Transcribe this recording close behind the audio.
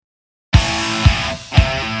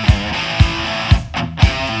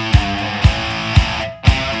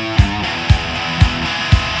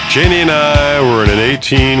Jenny and I were in an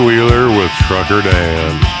 18-wheeler with Trucker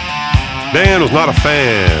Dan. Dan was not a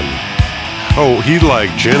fan. Oh, he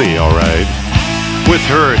liked Jenny, all right. With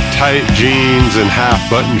her tight jeans and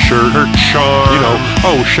half-button shirt, her charm. You know,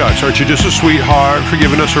 oh shucks, aren't you just a sweetheart for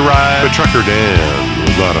giving us a ride? But Trucker Dan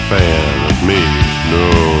was not a fan of me. No,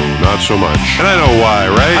 not so much. And I know why,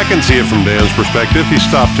 right? I can see it from Dan's perspective. He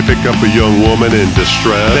stopped to pick up a young woman in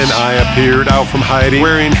distress. Then I appeared out from hiding,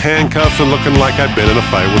 wearing handcuffs and looking like I'd been in a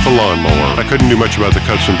fight with a lawnmower. I couldn't do much about the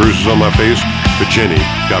cuts and bruises on my face, but Jenny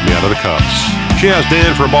got me out of the cuffs. She asked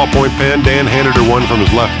Dan for a ballpoint pen. Dan handed her one from his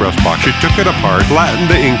left breast pocket. She took it apart, flattened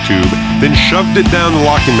the ink tube, then shoved it down the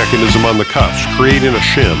locking mechanism on the cuffs, creating a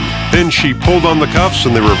shim. Then she pulled on the cuffs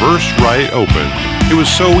and they reversed right open. It was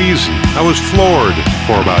so easy. I was floored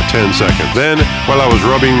for about 10 seconds. Then, while I was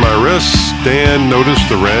rubbing my wrists, Dan noticed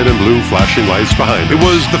the red and blue flashing lights behind it. It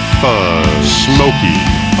was the fuzz. Smoky.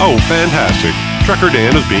 Oh, fantastic. Trucker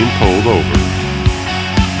Dan is being pulled over.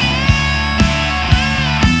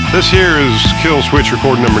 This here is Kill Switch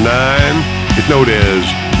recording number 9. It's known as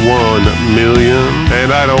 1 million.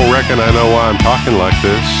 And I don't reckon I know why I'm talking like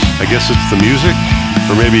this. I guess it's the music.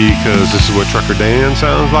 Or maybe because this is what Trucker Dan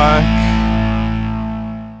sounds like.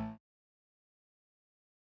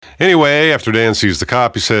 Anyway, after Dan sees the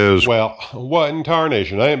cop, he says, "Well, what in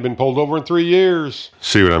tarnation? I ain't been pulled over in 3 years.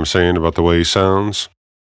 See what I'm saying about the way he sounds?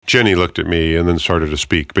 Jenny looked at me and then started to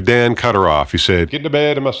speak, but Dan cut her off. He said, "Get to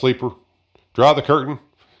bed in my sleeper. Draw the curtain.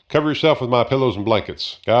 Cover yourself with my pillows and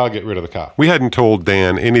blankets. I'll get rid of the cop." We hadn't told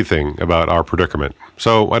Dan anything about our predicament,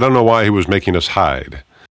 so I don't know why he was making us hide.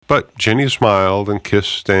 But Jenny smiled and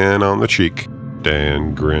kissed Dan on the cheek.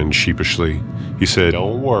 Dan grinned sheepishly. He said,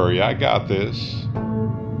 "Don't worry, I got this."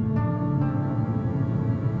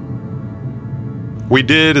 We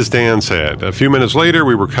did as Dan said. A few minutes later,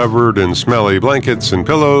 we were covered in smelly blankets and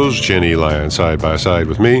pillows, Jenny lying side by side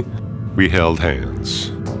with me. We held hands.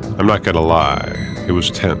 I'm not gonna lie, it was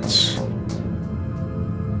tense.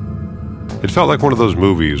 It felt like one of those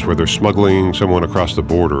movies where they're smuggling someone across the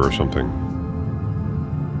border or something.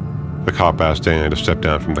 The cop asked Dan to step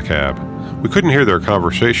down from the cab. We couldn't hear their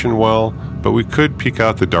conversation well, but we could peek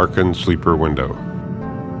out the darkened sleeper window.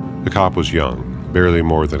 The cop was young, barely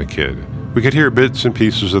more than a kid. We could hear bits and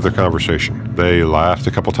pieces of their conversation. They laughed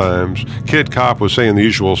a couple times. Kid cop was saying the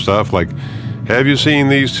usual stuff like, "Have you seen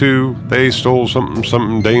these two? They stole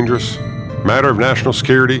something dangerous. Matter of national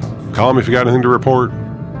security. Call me if you got anything to report."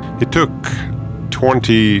 It took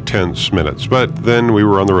 20 tense minutes, but then we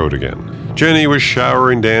were on the road again. Jenny was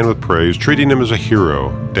showering Dan with praise, treating him as a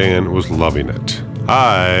hero. Dan was loving it.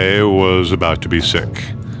 I was about to be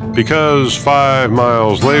sick, because 5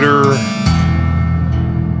 miles later,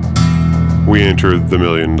 we entered the $1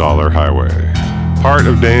 Million Highway, part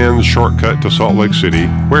of Dan's shortcut to Salt Lake City,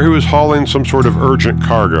 where he was hauling some sort of urgent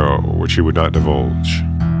cargo, which he would not divulge.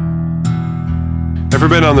 Ever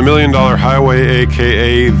been on the $1 Million Highway,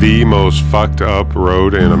 aka the most fucked up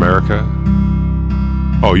road in America?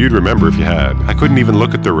 Oh, you'd remember if you had. I couldn't even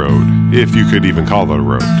look at the road, if you could even call it a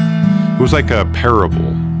road. It was like a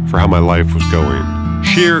parable for how my life was going.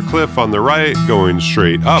 Sheer cliff on the right, going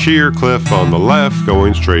straight up. Sheer cliff on the left,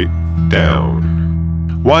 going straight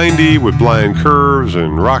down. Windy with blind curves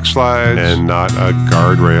and rock slides and not a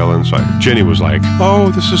guardrail in sight. Jenny was like,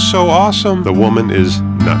 "Oh, this is so awesome." The woman is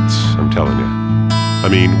nuts, I'm telling you. I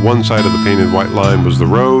mean, one side of the painted white line was the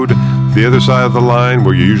road. The other side of the line,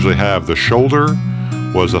 where you usually have the shoulder,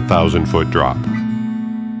 was a 1,000-foot drop.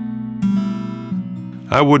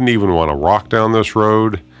 I wouldn't even want to walk down this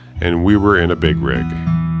road, and we were in a big rig.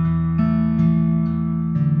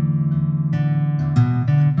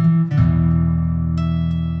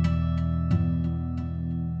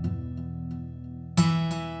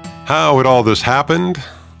 How had all this happened?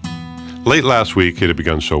 Late last week, it had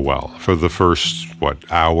begun so well. For the first,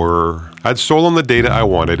 hour, I'd stolen the data I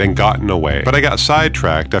wanted and gotten away. But I got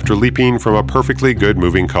sidetracked after leaping from a perfectly good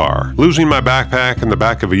moving car, losing my backpack in the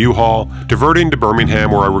back of a U-Haul, diverting to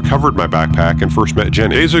Birmingham where I recovered my backpack and first met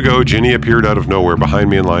Jenny. Days ago, Jenny appeared out of nowhere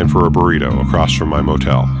behind me in line for a burrito across from my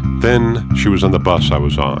motel. Then she was on the bus I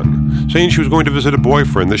was on, saying she was going to visit a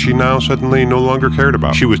boyfriend that she now suddenly no longer cared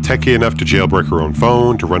about. She was techie enough to jailbreak her own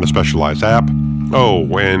phone, to run a specialized app. Oh,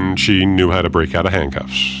 and she knew how to break out of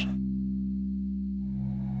handcuffs.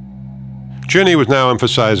 Jenny was now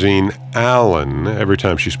emphasizing Alan every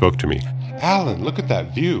time she spoke to me. "Alan, look at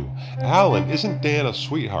that view. Alan, isn't Dan a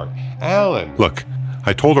sweetheart? Alan." Look,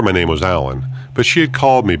 I told her my name was Alan, but she had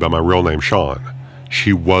called me by my real name, Sean.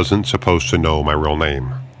 She wasn't supposed to know my real name.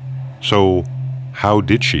 So, how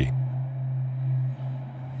did she?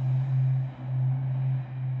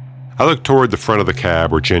 I looked toward the front of the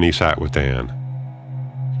cab where Jenny sat with Dan.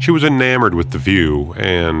 She was enamored with the view,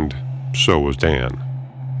 and so was Dan.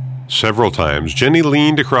 Several times, Jenny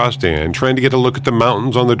leaned across Dan, trying to get a look at the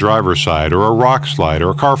mountains on the driver's side, or a rock slide, or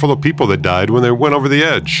a car full of people that died when they went over the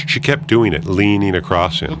edge. She kept doing it, leaning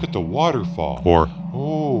across him. Look at the waterfall. Or,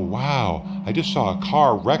 oh, wow, I just saw a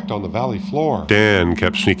car wrecked on the valley floor. Dan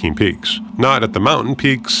kept sneaking peeks. Not at the mountain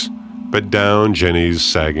peaks, but down Jenny's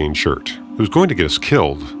sagging shirt. It was going to get us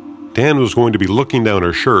killed. Dan was going to be looking down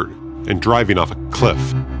her shirt and driving off a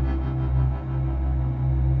cliff.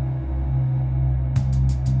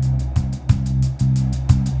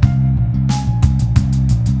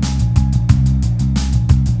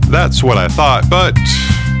 That's what I thought, but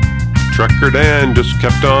Trucker Dan just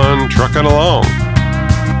kept on trucking along.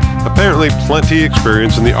 Apparently plenty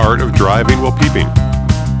experience in the art of driving while peeping.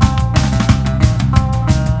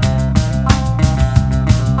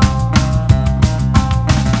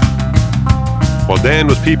 While Dan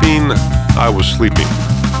was peeping, I was sleeping.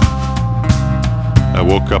 I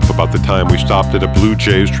woke up about the time we stopped at a Blue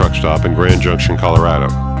Jays truck stop in Grand Junction, Colorado.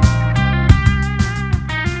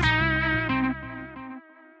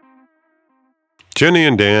 Jenny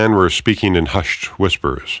and Dan were speaking in hushed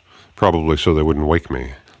whispers, probably so they wouldn't wake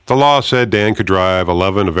me. The law said Dan could drive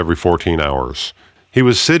 11 of every 14 hours. He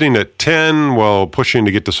was sitting at 10 while pushing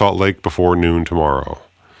to get to Salt Lake before noon tomorrow.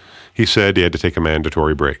 He said he had to take a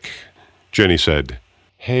mandatory break. Jenny said,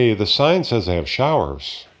 "Hey, the sign says they have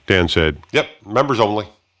showers." Dan said, "Yep, members only.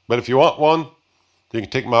 But if you want one, you can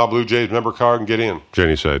take my Blue Jays member card and get in."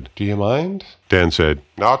 Jenny said, "Do you mind?" Dan said,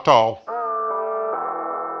 "Not at all."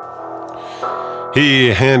 He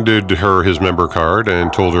handed her his member card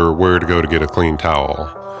and told her where to go to get a clean towel.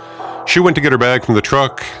 She went to get her bag from the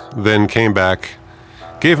truck, then came back,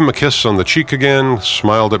 gave him a kiss on the cheek again,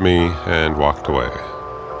 smiled at me, and walked away.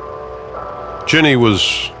 Jenny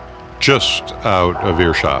was just out of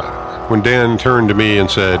earshot when Dan turned to me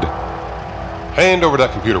and said, "Hand over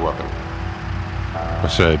that computer weapon." I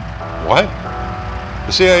said, "What?"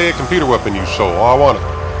 "The CIA computer weapon you stole. I want it."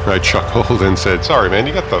 I chuckled and said, "Sorry, man,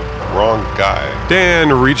 you got the wrong guy."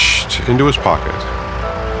 Dan reached into his pocket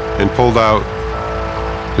and pulled out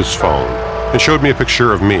his phone and showed me a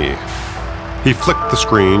picture of me. He flicked the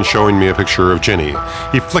screen, showing me a picture of Jenny.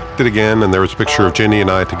 He flicked it again, and there was a picture of Jenny and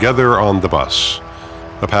I together on the bus.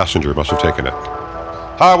 A passenger must have taken it.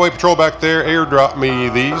 "Highway Patrol back there airdropped me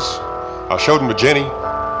these. I showed them to Jenny.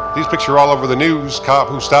 These pictures are all over the news. Cop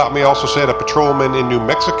who stopped me also said a patrolman in New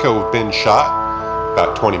Mexico had been shot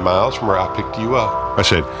about 20 miles from where I picked you up." I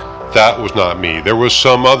said, "That was not me. There was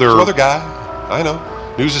some other guy. I know.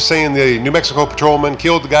 News is saying the New Mexico patrolman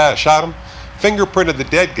killed the guy that shot him. Fingerprinted the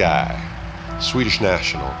dead guy. Swedish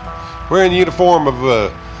national. Wearing the uniform of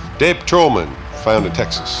a dead patrolman found in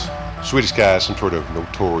Texas. Swedish guy is some sort of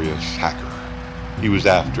notorious hacker. He was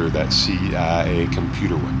after that CIA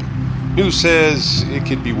computer weapon. News says it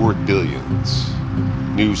could be worth billions.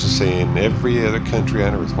 News is saying every other country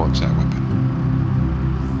on earth wants that weapon.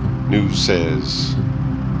 News says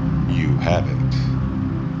you have it."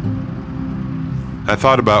 I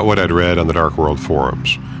thought about what I'd read on the Dark World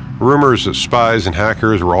forums. Rumors that spies and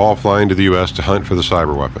hackers were all flying to the U.S. to hunt for the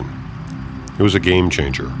cyber weapon. It was a game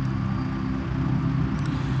changer.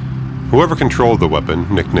 Whoever controlled the weapon,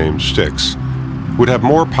 nicknamed Styx, would have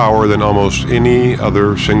more power than almost any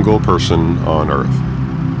other single person on Earth.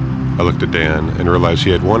 I looked at Dan and realized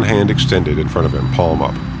he had one hand extended in front of him, palm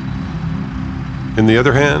up. In the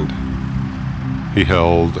other hand, he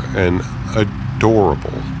held an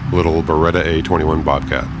adorable little Beretta A21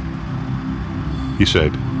 Bobcat. He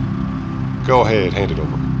said, "Go ahead, hand it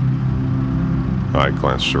over." I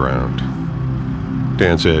glanced around.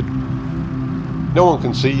 Dan said, "No one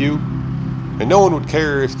can see you, and no one would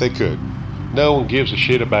care if they could. No one gives a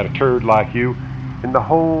shit about a turd like you in the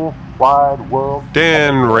whole wide world."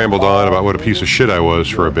 Dan rambled on about what a piece of shit I was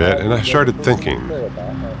for a bit, and I started thinking,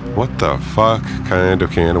 what the fuck kind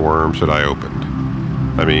of can of worms had I opened?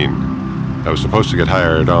 I mean, I was supposed to get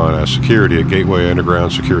hired on as security at Gateway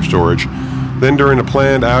Underground Secure Storage. Then during a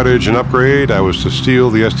planned outage and upgrade, I was to steal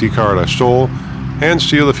the SD card I stole and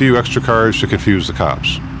steal a few extra cards to confuse the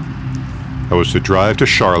cops. I was to drive to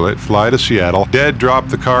Charlotte, fly to Seattle, dead drop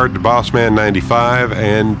the card to Bossman 95,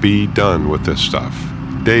 and be done with this stuff.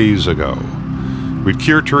 Days ago. We'd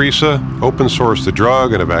cure Teresa, open source the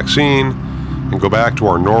drug and a vaccine, and go back to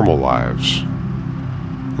our normal lives.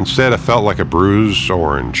 Instead, I felt like a bruised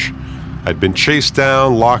orange. I'd been chased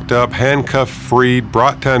down, locked up, handcuffed, freed,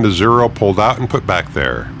 brought down to zero, pulled out and put back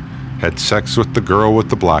there. Had sex with the girl with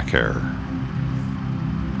the black hair.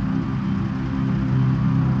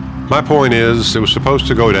 My point is, it was supposed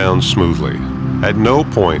to go down smoothly. At no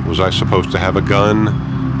point was I supposed to have a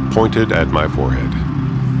gun pointed at my forehead.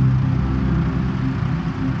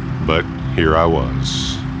 But here I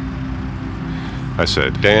was. I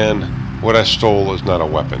said, Dan, what I stole is not a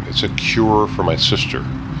weapon. It's a cure for my sister.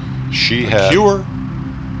 She had... A cure?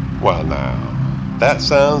 Well, now, that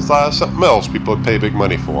sounds like something else people would pay big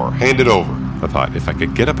money for. Hand it over. I thought, if I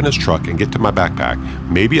could get up in his truck and get to my backpack,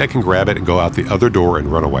 maybe I can grab it and go out the other door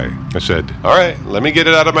and run away. I said, all right, let me get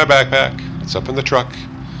it out of my backpack. It's up in the truck.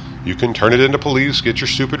 You can turn it into police, get your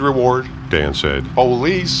stupid reward. Dan said,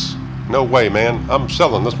 police? No way, man. I'm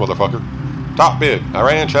selling this motherfucker. Top bid.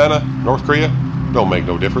 Iran, China, North Korea. Don't make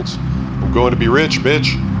no difference. I'm going to be rich,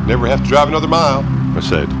 bitch. Never have to drive another mile. I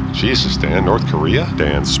said, Jesus, Dan, North Korea?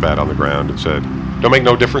 Dan spat on the ground and said, don't make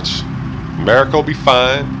no difference. America will be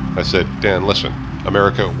fine. I said, Dan, listen.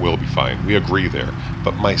 America will be fine. We agree there.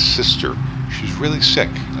 But my sister, she's really sick.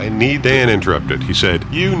 I need... Dan interrupted. He said,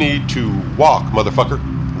 you need to walk, motherfucker.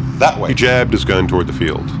 That way. He jabbed his gun toward the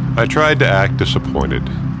field. I tried to act disappointed,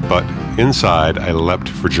 but inside I leapt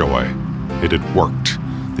for joy. It had worked.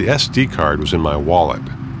 The SD card was in my wallet,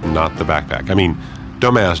 not the backpack. I mean,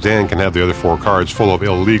 dumbass Dan can have the other 4 cards full of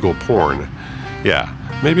illegal porn. Yeah,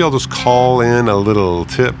 maybe I'll just call in a little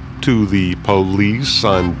tip to the police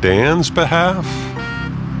on Dan's behalf.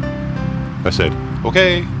 I said,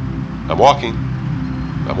 okay, I'm walking.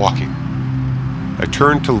 I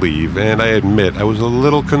turned to leave, and I admit I was a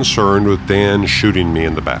little concerned with Dan shooting me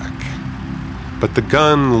in the back. But the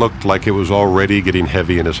gun looked like it was already getting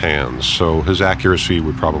heavy in his hands, so his accuracy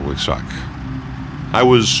would probably suck. I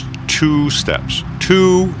was 2 steps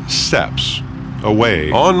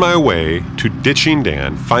away, on my way to ditching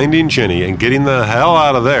Dan, finding Jenny, and getting the hell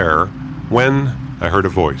out of there, when I heard a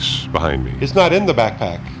voice behind me. It's not in the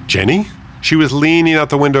backpack. Jenny? She was leaning out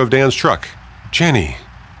the window of Dan's truck. Jenny.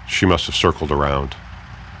 She must have circled around.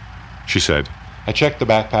 She said, I checked the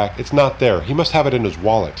backpack. It's not there. He must have it in his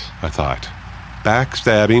wallet. I thought,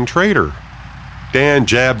 backstabbing traitor. Dan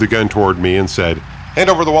jabbed the gun toward me and said, hand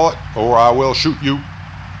over the wallet or I will shoot you.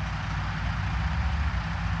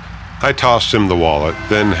 I tossed him the wallet,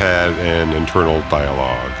 then had an internal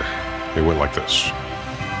dialogue. It went like this.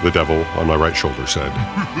 The devil on my right shoulder said,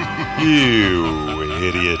 you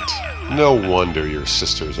idiot. No wonder your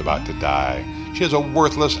sister's about to die. She has a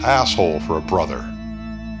worthless asshole for a brother.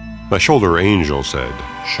 My shoulder angel said,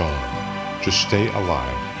 Sean, just stay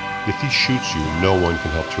alive. If he shoots you, no one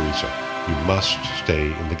can help Teresa. You must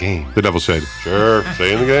stay in the game. The devil said, sure,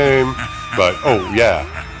 stay in the game. But, oh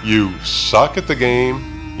yeah, you suck at the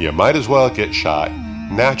game. You might as well get shot.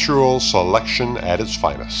 Natural selection at its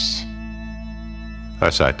finest. I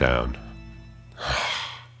sat down.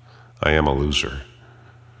 I am a loser.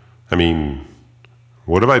 I mean,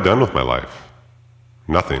 what have I done with my life?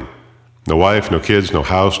 Nothing. No wife, no kids, no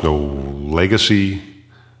house, no legacy.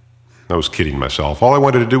 I was kidding myself. All I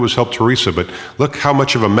wanted to do was help Teresa, but look how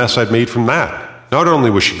much of a mess I'd made from that. Not only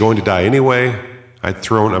was she going to die anyway, I'd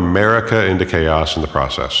thrown America into chaos in the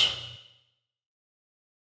process.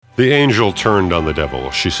 The angel turned on the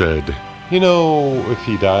devil. She said, you know, if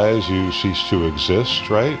he dies, you cease to exist,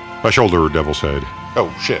 right? My shoulder, devil said.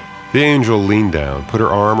 Oh, shit. The angel leaned down, put her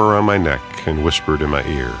arm around my neck, and whispered in my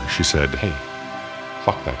ear. She said, hey,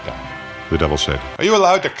 fuck that guy. The devil said, are you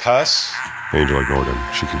allowed to cuss? The angel ignored him.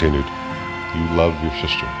 She continued, you love your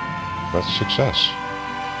sister. That's success.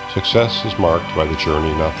 Success is marked by the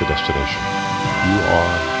journey, not the destination. You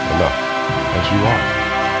are enough as you are.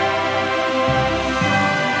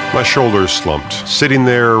 My shoulders slumped, sitting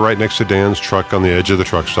there right next to Dan's truck on the edge of the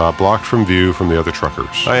truck stop, blocked from view from the other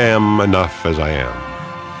truckers. I am enough as I am.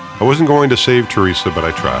 I wasn't going to save Teresa, but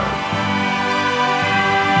I tried.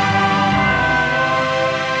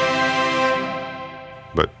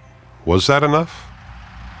 But was that enough?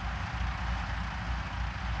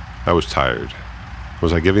 I was tired.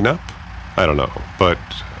 Was I giving up? I don't know, but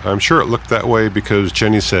I'm sure it looked that way because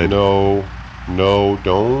Jenny said, no,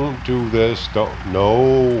 don't do this,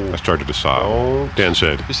 no. I started to sob. Don't. Dan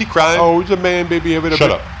said, is he crying? Oh, he's a man, baby.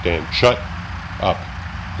 Shut up, Dan, shut up.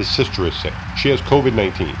 His sister is sick. She has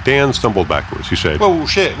COVID-19. Dan stumbled backwards. He said, whoa,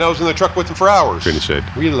 shit, and I was in the truck with him for hours. Jenny said,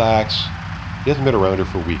 relax. He hasn't been around her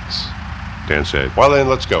for weeks. Dan said, well then,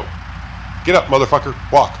 let's go. Get up, motherfucker.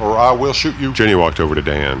 Walk, or I will shoot you. Jenny walked over to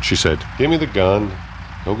Dan. She said, give me the gun.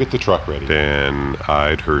 Go get the truck ready. Dan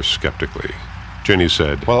eyed her skeptically. Jenny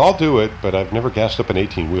said, well, I'll do it, but I've never gassed up an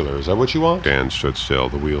 18-wheeler. Is that what you want? Dan stood still,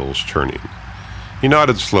 the wheels turning. He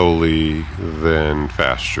nodded slowly, then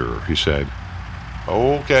faster. He said,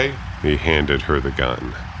 okay. He handed her the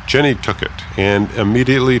gun. Jenny took it and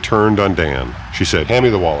immediately turned on Dan. She said, hand me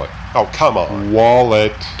the wallet. Oh, come on.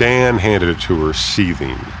 Wallet. Dan handed it to her,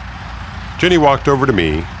 seething. Jenny walked over to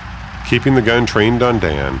me, keeping the gun trained on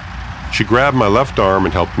Dan. She grabbed my left arm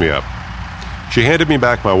and helped me up. She handed me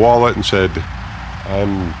back my wallet and said,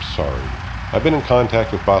 "I'm sorry. I've been in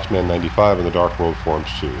contact with Bossman95 in the Dark World forums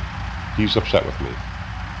too. He's upset with me."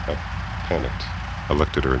 I panicked. I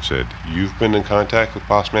looked at her and said, "You've been in contact with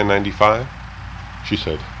Bossman95? She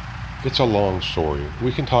said, "It's a long story.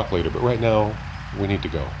 We can talk later, but right now, we need to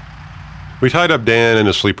go." We tied up Dan in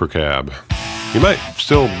a sleeper cab. He might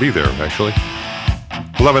still be there, actually.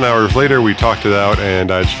 11 hours later, we talked it out, and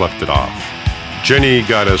I'd slept it off. Jenny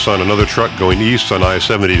got us on another truck going east on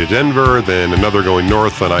I-70 to Denver, then another going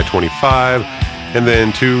north on I-25, and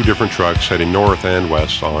then 2 different trucks heading north and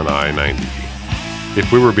west on I-90.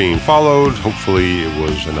 If we were being followed, hopefully it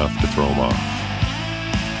was enough to throw them off.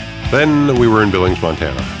 Then we were in Billings,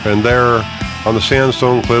 Montana, and there, on the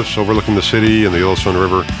sandstone cliffs overlooking the city and the Yellowstone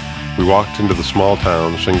River, we walked into the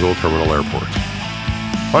small-town single-terminal airport.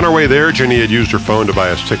 On our way there, Jenny had used her phone to buy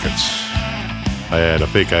us tickets. I had a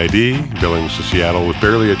fake ID. Billings to Seattle was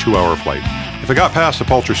barely a 2-hour flight. If I got past the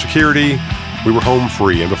paltry security, we were home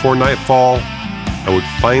free, and before nightfall, I would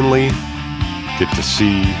finally get to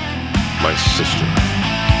see my sister.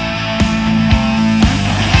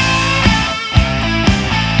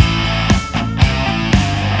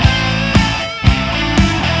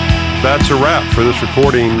 That's a wrap for this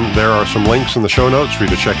recording. There are some links in the show notes for you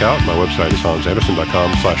to check out. My website is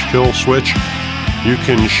hansanderson.com/killswitch. You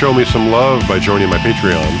can show me some love by joining my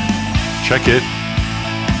Patreon. Check it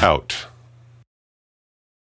out.